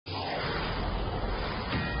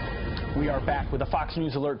We are back with a Fox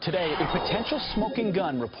News alert today. A potential smoking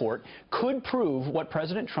gun report could prove what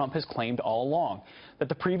President Trump has claimed all along, that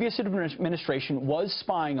the previous administration was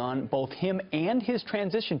spying on both him and his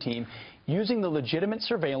transition team using the legitimate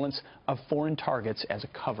surveillance of foreign targets as a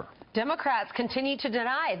cover. Democrats continue to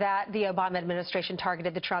deny that the Obama administration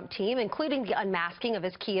targeted the Trump team, including the unmasking of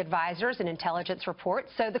his key advisors and intelligence reports.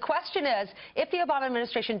 So the question is, if the Obama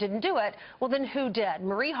administration didn't do it, well, then who did?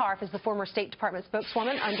 Marie Harf is the former State Department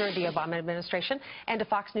spokeswoman under the Obama administration and a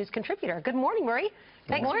Fox News contributor. Good morning, Marie.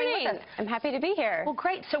 Thanks for being with us. I'm happy to be here. Well,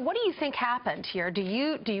 great. So what do you think happened here? Do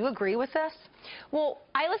you agree with this? Well,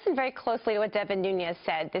 I listened very closely to what Devin Nunes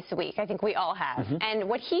said this week. I think we all have. And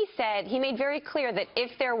what he said, he made very clear that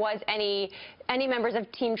if there was any members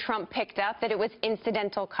of Team Trump picked up, that it was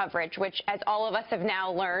incidental coverage, which, as all of us have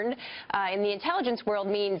now learned in the intelligence world,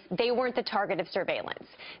 means they weren't the target of surveillance.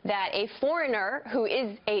 That a foreigner who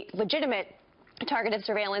is a legitimate target of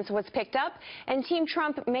surveillance was picked up, and Team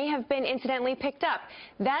Trump may have been incidentally picked up.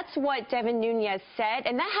 That's what Devin Nunes said,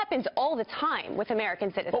 and that happens all the time with American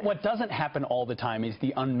citizens. But what doesn't happen all the time is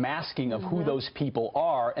the unmasking of who those people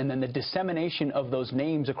are, and then the dissemination of those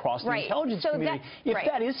names across the intelligence community. If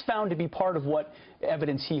that is found to be part of what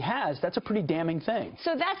evidence he has, that's a pretty damning thing.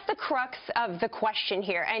 So that's the crux of the question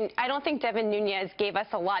here, and I don't think Devin Nunes gave us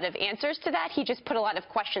a lot of answers to that. He just put a lot of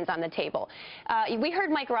questions on the table. We heard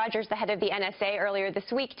Mike Rogers, the head of the NSA, earlier this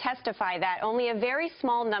week testify that only a very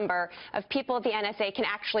small number of people at the NSA can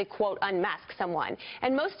actually, quote, unmask someone.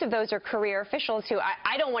 And most of those are career officials who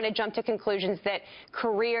I don't want to jump to conclusions that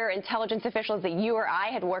career intelligence officials that you or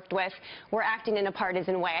I had worked with were acting in a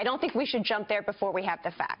partisan way. I don't think we should jump there before we have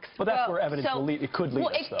the facts. Well, that's where evidence it could lead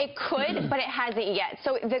us, though. It could, but it hasn't yet.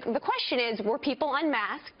 So the question is, were people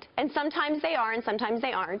unmasked? And sometimes they are and sometimes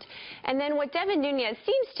they aren't. And then what Devin Nunes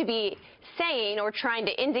seems to be saying or trying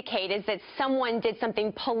to indicate is that someone did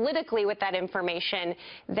something politically with that information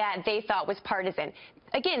that they thought was partisan.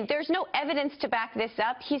 Again, there's no evidence to back this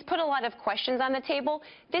up. He's put a lot of questions on the table.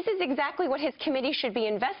 This is exactly what his committee should be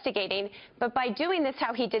investigating. But by doing this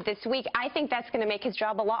how he did this week, I think that's going to make his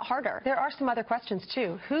job a lot harder. There are some other questions,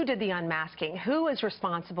 too. Who did the unmasking? Who is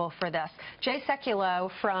responsible for this? Jay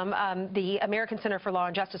Sekulow from the American Center for Law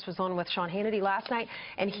and Justice was on with Sean Hannity last night,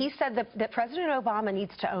 and he said that President Obama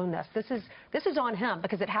needs to own this. This is on him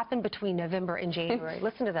because it happened between November and January.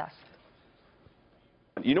 Listen to this.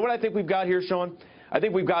 You know what I think we've got here, Sean? I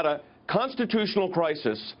think we've got a constitutional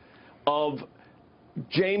crisis of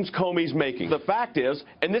James Comey's making. The fact is,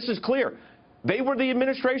 and this is clear, they were the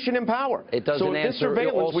administration in power. It doesn't so this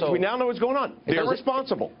surveillance, which we now know is going on, they're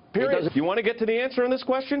responsible. Period. You want to get to the answer on this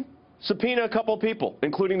question? Subpoena a couple of people,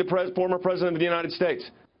 including the former president of the United States.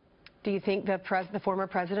 Do you think the former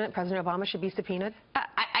president, President Obama, should be subpoenaed?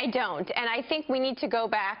 I don't. And I think we need to go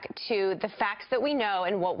back to the facts that we know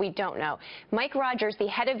and what we don't know. Mike Rogers, the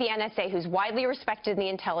head of the NSA, who's widely respected in the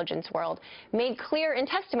intelligence world, made clear in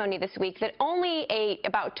testimony this week that only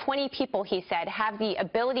about 20 people, he said, have the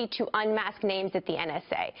ability to unmask names at the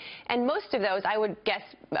NSA. And most of those, I would guess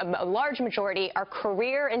a large majority, are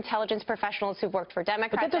career intelligence professionals who've worked for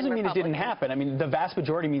Democrats and Republicans. But that doesn't mean it didn't happen. I mean, the vast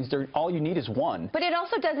majority means all you need is one. But it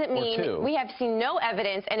also doesn't mean we have seen no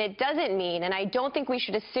evidence, and it doesn't mean, and I don't think we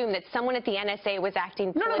should assume that someone at the NSA was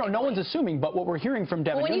acting politically. No one's assuming, but what we're hearing from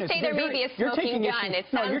Devin Nunes... When you say there may be a smoking gun, it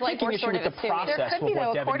sounds like we're sort of assuming. There could be,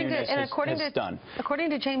 though, according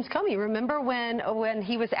to James Comey. Remember when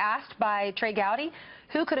he was asked by Trey Gowdy,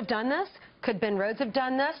 who could have done this? Could Ben Rhodes have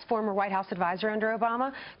done this, former White House advisor under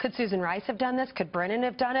Obama? Could Susan Rice have done this? Could Brennan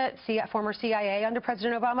have done it, former CIA under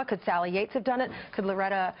President Obama? Could Sally Yates have done it? Could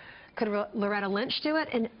Loretta Lynch do it?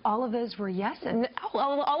 And all of those were yeses.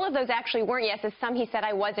 All of those actually weren't yeses. Some he said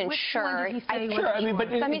I wasn't sure. Some he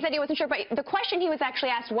said he wasn't sure. But the question he was actually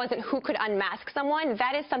asked wasn't who could unmask someone.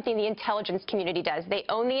 That is something the intelligence community does. They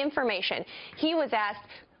own the information. He was asked,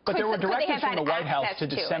 but there were directives from the White House to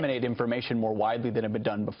disseminate information more widely than had been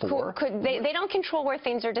done before. They don't control where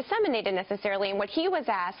things are disseminated necessarily, and what he was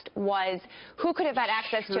asked was who could have had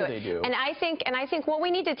access to it. They do. And I think what we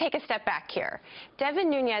need to take a step back here. Devin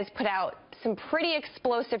Nunes put out some pretty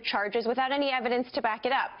explosive charges without any evidence to back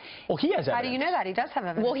it up. Well, he has evidence. How do you know that? He does have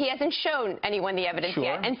evidence. Well, he hasn't shown anyone the evidence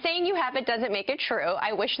yet. And saying you have it doesn't make it true.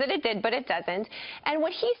 I wish that it did, but it doesn't. And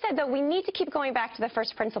what he said, though, we need to keep going back to the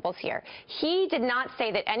first principles here. He did not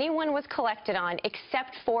say that anyone was collected on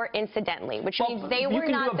except for incidentally, which means they were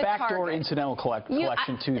not the target. You can do a backdoor incidental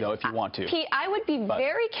collection, too, though, if you want to. Pete, I would be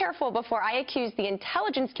very careful before I accuse the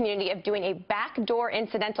intelligence community of doing a backdoor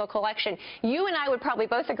incidental collection. You and I would probably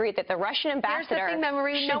both agree that the Russian ambassador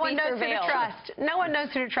no one knows who to trust. No one knows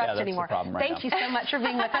who to trust anymore. That's the problem right now. Thank you so much for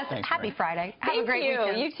being with us. Happy Friday. Have a great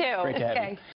weekend. You too. Great to have you.